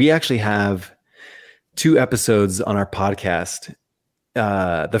we actually have 2 episodes on our podcast.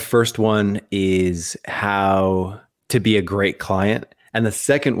 The first one is how to be a great client. And the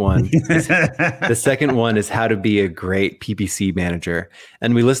second one is how to be a great PPC manager.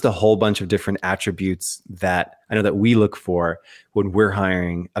 And we list a whole bunch of different attributes that I know that we look for when we're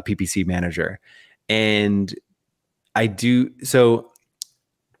hiring a PPC manager. And there's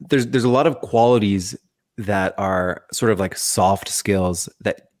a lot of qualities that are sort of like soft skills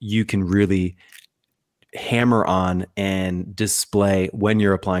that you can really hammer on and display when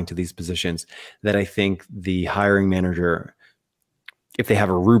you're applying to these positions that I think the hiring manager, if they have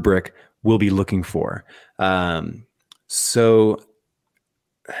a rubric, will be looking for. So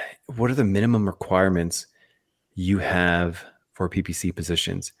what are the minimum requirements you have for PPC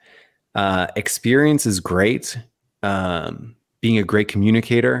positions? Experience is great. being a great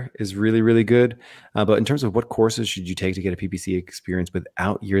communicator is really, really good. But in terms of what courses should you take to get a PPC experience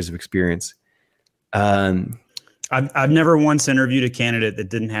without years of experience? I've never once interviewed a candidate that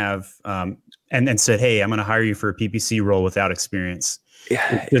didn't have and said, "Hey, I'm going to hire you for a PPC role without experience."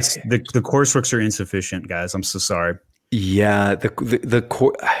 Yeah, the courseworks are insufficient, guys. I'm so sorry. Yeah,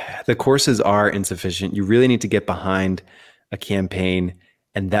 the courses are insufficient. You really need to get behind a campaign,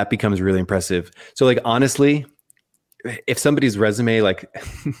 and that becomes really impressive. So, like, honestly, if somebody's resume, like,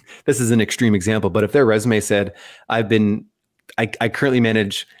 this is an extreme example, but if their resume said, I currently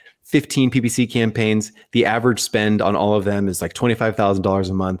manage 15 PPC campaigns. The average spend on all of them is like $25,000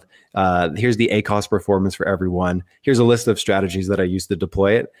 a month. Here's the ACoS performance for everyone. Here's a list of strategies that I use to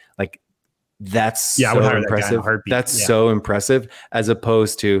deploy it. Like, that's so impressive. That's so impressive, as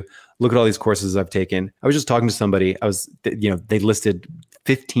opposed to, look at all these courses I've taken. I was just talking to somebody. They listed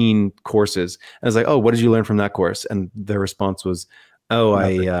 15 courses. I was like, oh, what did you learn from that course? And their response was, oh,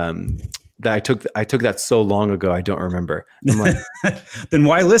 I took that so long ago, I don't remember. I'm like, then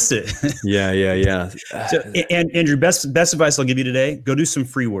why list it? Yeah. So, and Andrew, best advice I'll give you today: go do some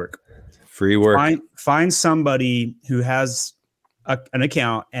free work. Find somebody who has an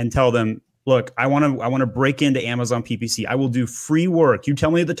account and tell them, look, I want to break into Amazon PPC. I will do free work. You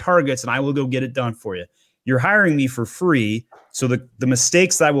tell me the targets and I will go get it done for you. You're hiring me for free. So the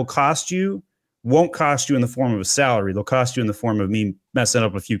mistakes that will cost you won't cost you in the form of a salary. They'll cost you in the form of me messing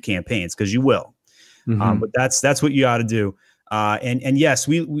up a few campaigns, because you will. But that's what you ought to do. And yes,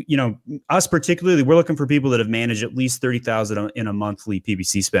 we us particularly, we're looking for people that have managed at least 30,000 in a monthly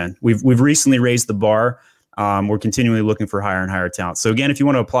PPC spend. We've recently raised the bar. We're continually looking for higher and higher talent. So again, if you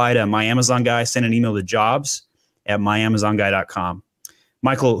want to apply to My Amazon Guy, send an email to jobs@myamazonguy.com.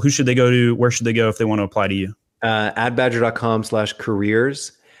 Michael, who should they go to? Where should they go if they want to apply to you?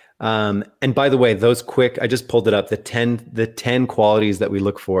 Adbadger.com/careers. And by the way, I just pulled it up, the 10 qualities that we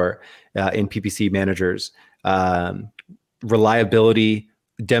look for in PPC managers. Reliability,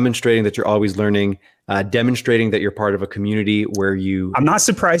 demonstrating that you're always learning, demonstrating that you're part of a community where I'm not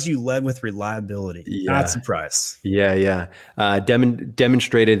surprised you led with reliability. Yeah. Not surprised. Yeah.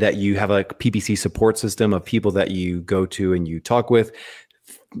 Demonstrated that you have a PPC support system of people that you go to and you talk with.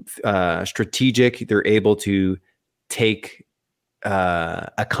 Strategic, they're able to take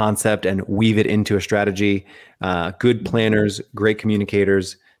a concept and weave it into a strategy. Good planners, great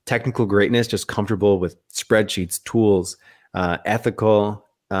communicators. Technical greatness, just comfortable with spreadsheets, tools. Ethical,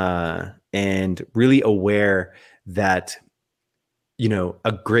 and really aware that,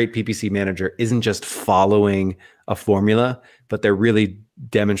 a great PPC manager isn't just following a formula, but they're really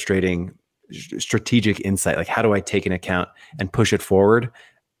demonstrating strategic insight. Like, how do I take an account and push it forward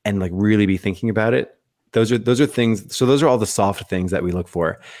and like really be thinking about it? Those are things. So those are all the soft things that we look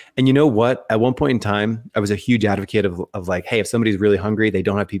for. And you know what? At one point in time, I was a huge advocate of like, hey, if somebody's really hungry, they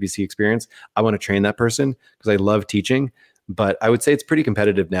don't have PPC experience, I want to train that person because I love teaching. But I would say it's pretty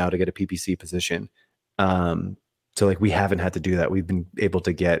competitive now to get a PPC position. So like, we haven't had to do that. We've been able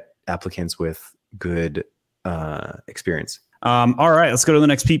to get applicants with good experience. All right, let's go to the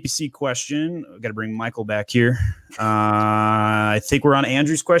next PPC question. Got to bring Michael back here. I think we're on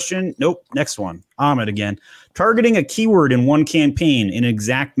Andrew's question. Nope, next one. Ahmed again. Targeting a keyword in one campaign in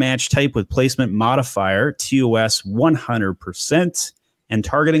exact match type with placement modifier, TOS 100%, and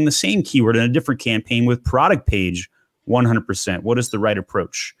targeting the same keyword in a different campaign with product page 100%. What is the right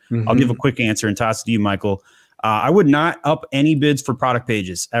approach? I'll give a quick answer and toss it to you, Michael. I would not up any bids for product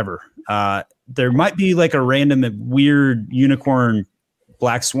pages ever. There might be like a random weird unicorn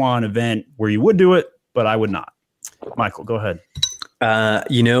black swan event where you would do it, but I would not. Michael, go ahead.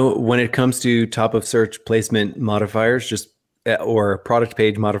 When it comes to top of search placement modifiers, or product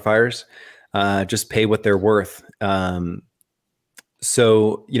page modifiers, just pay what they're worth.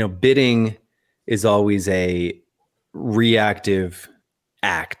 So bidding is always a reactive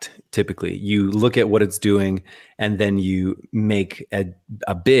act. Typically, you look at what it's doing and then you make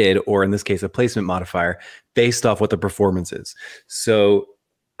a bid, or in this case, a placement modifier based off what the performance is. So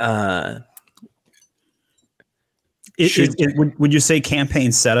would you say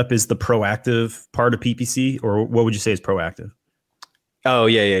campaign setup is the proactive part of PPC, or what would you say is proactive? Oh,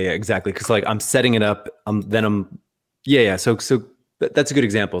 yeah, exactly. Because like, I'm setting it up, So that's a good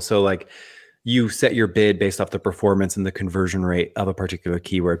example. So like, you set your bid based off the performance and the conversion rate of a particular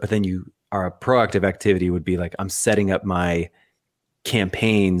keyword, but then a proactive activity would be like, I'm setting up my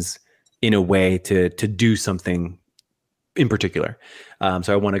campaigns in a way to do something in particular.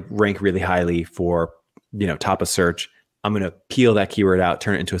 So I want to rank really highly for, top of search. I'm going to peel that keyword out,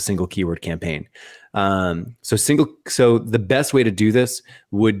 turn it into a single keyword campaign. So the best way to do this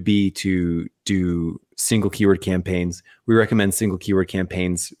would be to do single keyword campaigns. We recommend single keyword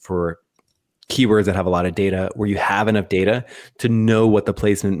campaigns for keywords that have a lot of data, where you have enough data to know what the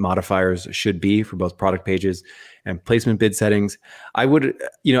placement modifiers should be for both product pages and placement bid settings. I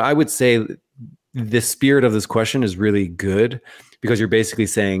would say the spirit of this question is really good, because you're basically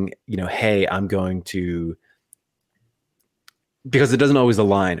saying, hey, I'm going to, because it doesn't always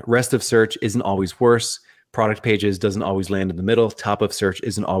align. Rest of search isn't always worse. Product pages doesn't always land in the middle. Top of search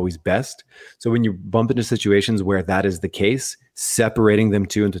isn't always best. So when you bump into situations where that is the case, separating them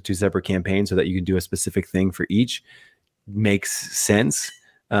into two separate campaigns so that you can do a specific thing for each makes sense.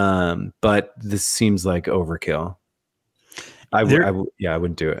 But this seems like overkill. I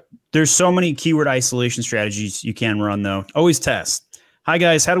wouldn't do it. There's so many keyword isolation strategies you can run, though. Always test. Hi,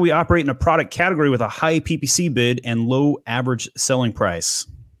 guys. How do we operate in a product category with a high PPC bid and low average selling price?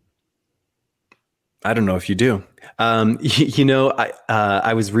 I don't know if you do.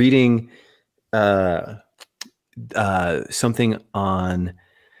 I was reading something on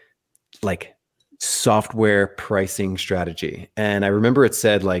like software pricing strategy. And I remember it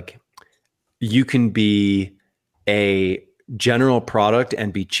said like, you can be a general product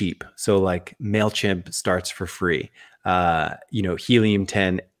and be cheap. So like MailChimp starts for free. Helium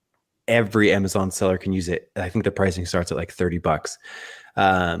 10, every Amazon seller can use it. I think the pricing starts at like $30.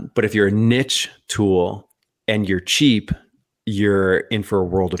 But if you're a niche tool and you're cheap, you're in for a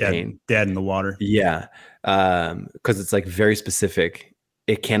world of pain. Dead in the water. Yeah. Because it's like very specific.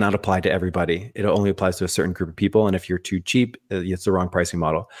 It cannot apply to everybody. It only applies to a certain group of people. And if you're too cheap, it's the wrong pricing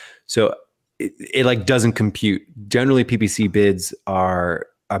model. So it like doesn't compute. Generally, PPC bids are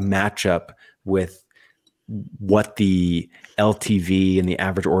a matchup with what the LTV and the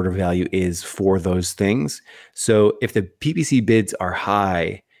average order value is for those things. So if the PPC bids are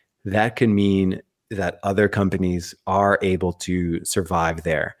high, that can mean that other companies are able to survive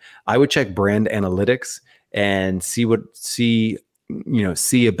there. I would check brand analytics and see what you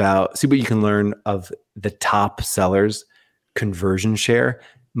can learn of the top sellers' conversion share.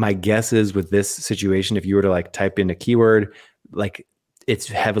 My guess is with this situation, if you were to like type in a keyword, like it's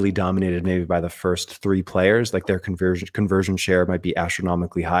heavily dominated maybe by the first 3 players, like their conversion share might be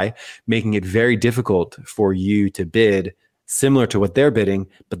astronomically high, making it very difficult for you to bid similar to what they're bidding,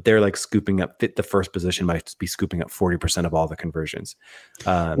 but they're like scooping up, the first position might be scooping up 40% of all the conversions.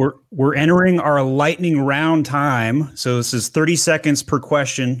 We're entering our lightning round time. So this is 30 seconds per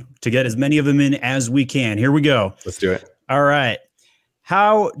question to get as many of them in as we can. Here we go. Let's do it. All right.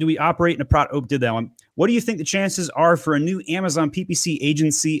 How do we operate in a product? Oh, did that one. What do you think the chances are for a new Amazon PPC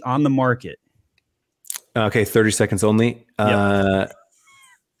agency on the market? Okay, 30 seconds only. Yep.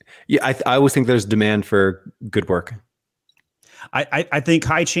 I always think there's demand for good work. I think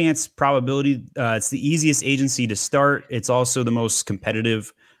high chance probability. It's the easiest agency to start. It's also the most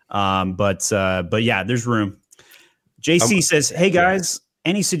competitive. But yeah, there's room. JC says, hey guys,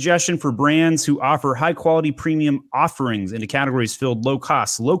 any suggestion for brands who offer high quality premium offerings into categories filled low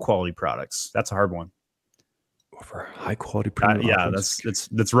cost, low quality products? That's a hard one. For high quality premium offerings.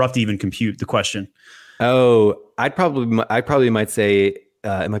 That's rough to even compute the question. Oh, I probably might say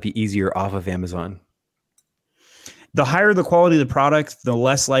it might be easier off of Amazon. The higher the quality of the product, the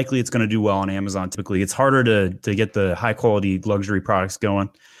less likely it's going to do well on Amazon. Typically, it's harder to get the high quality luxury products going.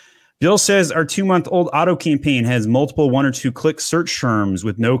 Bill says our 2-month-old auto campaign has multiple 1 or 2 click search terms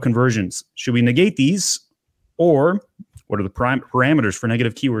with no conversions. Should we negate these, or what are the parameters for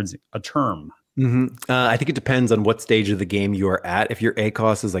negative keywords? A term. Mm-hmm. I think it depends on what stage of the game you are at. If your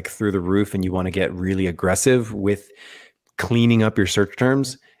ACoS is like through the roof and you want to get really aggressive with cleaning up your search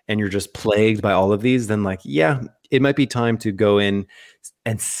terms and you're just plagued by all of these, then like, yeah, it might be time to go in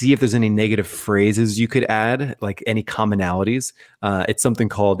and see if there's any negative phrases you could add, like any commonalities. It's something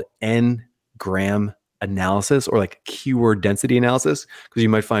called N-gram analysis or like keyword density analysis, because you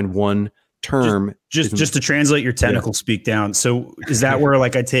might find one term. Just to translate your technical speak down. So is that where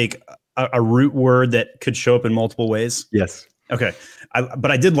like I take a root word that could show up in multiple ways? Yes. Okay.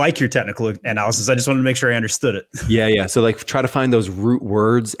 But I did like your technical analysis. I just wanted to make sure I understood it. Yeah. So like try to find those root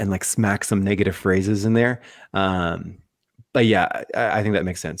words and like smack some negative phrases in there. But yeah, I think that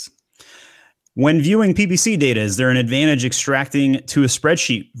makes sense. When viewing PPC data, is there an advantage extracting to a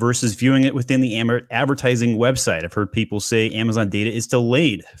spreadsheet versus viewing it within the advertising website? I've heard people say Amazon data is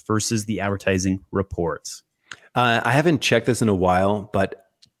delayed versus the advertising reports. I haven't checked this in a while, but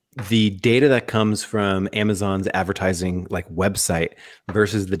the data that comes from Amazon's advertising like website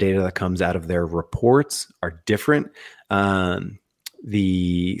versus the data that comes out of their reports are different.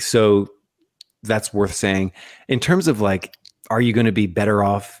 So that's worth saying. In terms of like, are you going to be better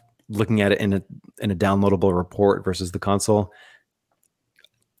off looking at it in a downloadable report versus the console?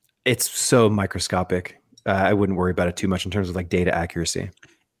 It's so microscopic. I wouldn't worry about it too much in terms of like data accuracy.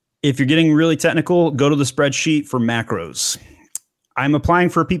 If you're getting really technical, go to the spreadsheet for macros. I'm applying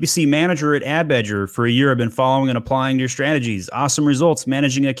for a PPC manager at Ad Badger. For a year, I've been following and applying your strategies. Awesome results.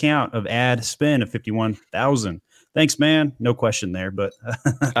 Managing account of ad spend of 51,000. Thanks, man. No question there, but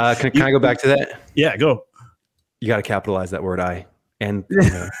can I go back to that? Yeah, go. You got to capitalize that word "I." And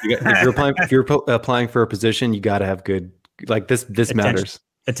if you're applying for a position, you got to have good, like this matters.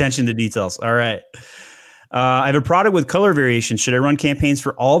 Attention to details. All right. I have a product with color variation. Should I run campaigns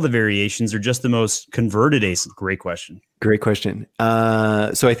for all the variations or just the most converted ASIN? Great question. Great question.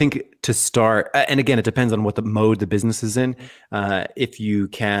 So I think to start, and again, it depends on what the mode the business is in. If you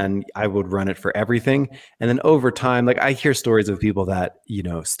can, I would run it for everything. And then over time, like I hear stories of people that,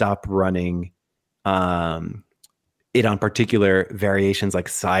 stop running it on particular variations, like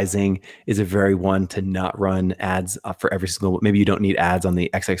sizing is a very one to not run ads for every single, maybe you don't need ads on the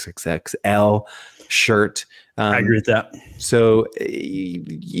XXXL shirt. I agree with that. So,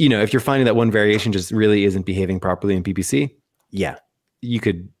 if you're finding that one variation just really isn't behaving properly in PPC, yeah, you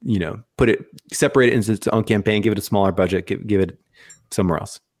could, separate it into its own campaign, give it a smaller budget, give it somewhere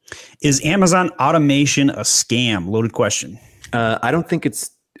else. Is Amazon automation a scam? Loaded question. I don't think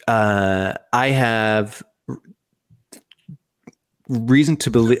it's, I have reason to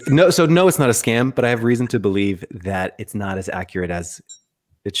believe, no, it's not a scam, but I have reason to believe that it's not as accurate as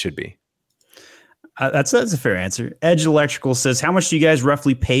it should be. That's a fair answer. Edge Electrical says, how much do you guys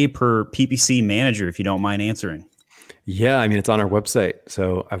roughly pay per PPC manager, if you don't mind answering? Yeah, I mean, it's on our website,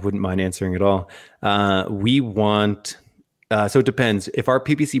 so I wouldn't mind answering at all. We want, so it depends. If our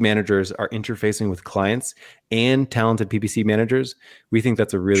PPC managers are interfacing with clients and talented PPC managers, we think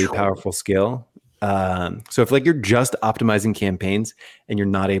that's a really powerful skill. So if you're just optimizing campaigns and you're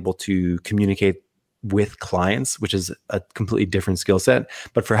not able to communicate with clients, which is a completely different skill set,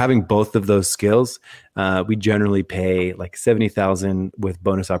 but for having both of those skills, we generally pay like 70,000 with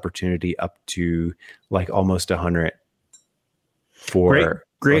bonus opportunity up to like almost 100 for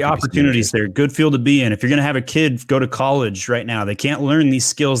great opportunities there. Good field to be in. If you're going to have a kid go to college right now, they can't learn these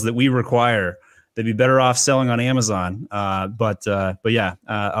skills that we require. They'd be better off selling on Amazon. But yeah,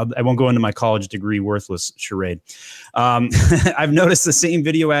 I won't go into my college degree worthless charade. I've noticed the same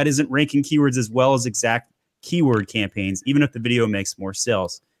video ad isn't ranking keywords as well as exact keyword campaigns, even if the video makes more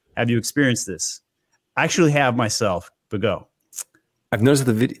sales. Have you experienced this? I actually have myself, but go. I've noticed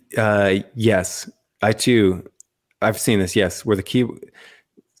the video. Yes, I too. I've seen this. Yes, where the key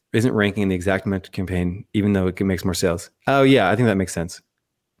isn't ranking the exact amount of campaign, even though it makes more sales. Oh yeah, I think that makes sense.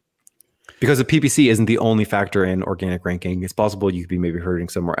 Because the PPC isn't the only factor in organic ranking. It's possible you could be maybe hurting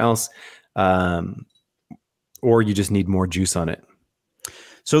somewhere else, or you just need more juice on it.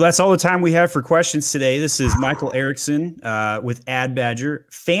 So that's all the time we have for questions today. This is Michael Erickson with Ad Badger.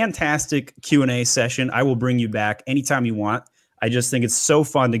 Fantastic Q&A session. I will bring you back anytime you want. I just think it's so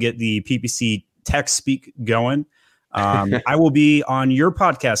fun to get the PPC tech speak going. I will be on your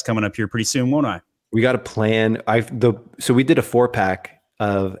podcast coming up here pretty soon, won't I? We got a plan. So we did a 4-pack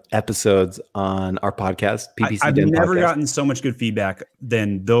of episodes on our podcast, PPC I've Den never podcast. gotten so much good feedback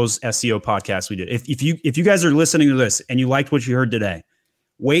than those SEO podcasts we did. If you guys are listening to this and you liked what you heard today,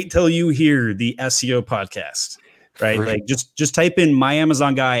 wait till you hear the SEO podcast, right? Like just type in My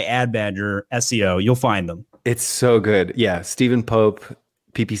Amazon Guy Ad Badger SEO, you'll find them. It's so good. Yeah, Stephen Pope,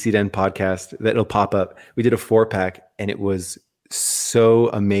 PPC Den podcast, that'll pop up. We did a 4-pack and it was so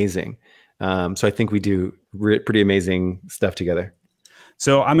amazing. So I think we do pretty amazing stuff together.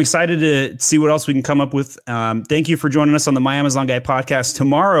 So I'm excited to see what else we can come up with. Thank you for joining us on the My Amazon Guy podcast.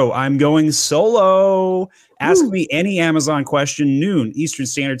 Tomorrow, I'm going solo. Ask me any Amazon question, noon Eastern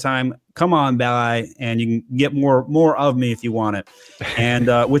Standard Time. Come on by, and you can get more of me if you want it.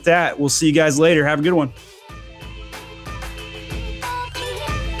 And with that, we'll see you guys later. Have a good one.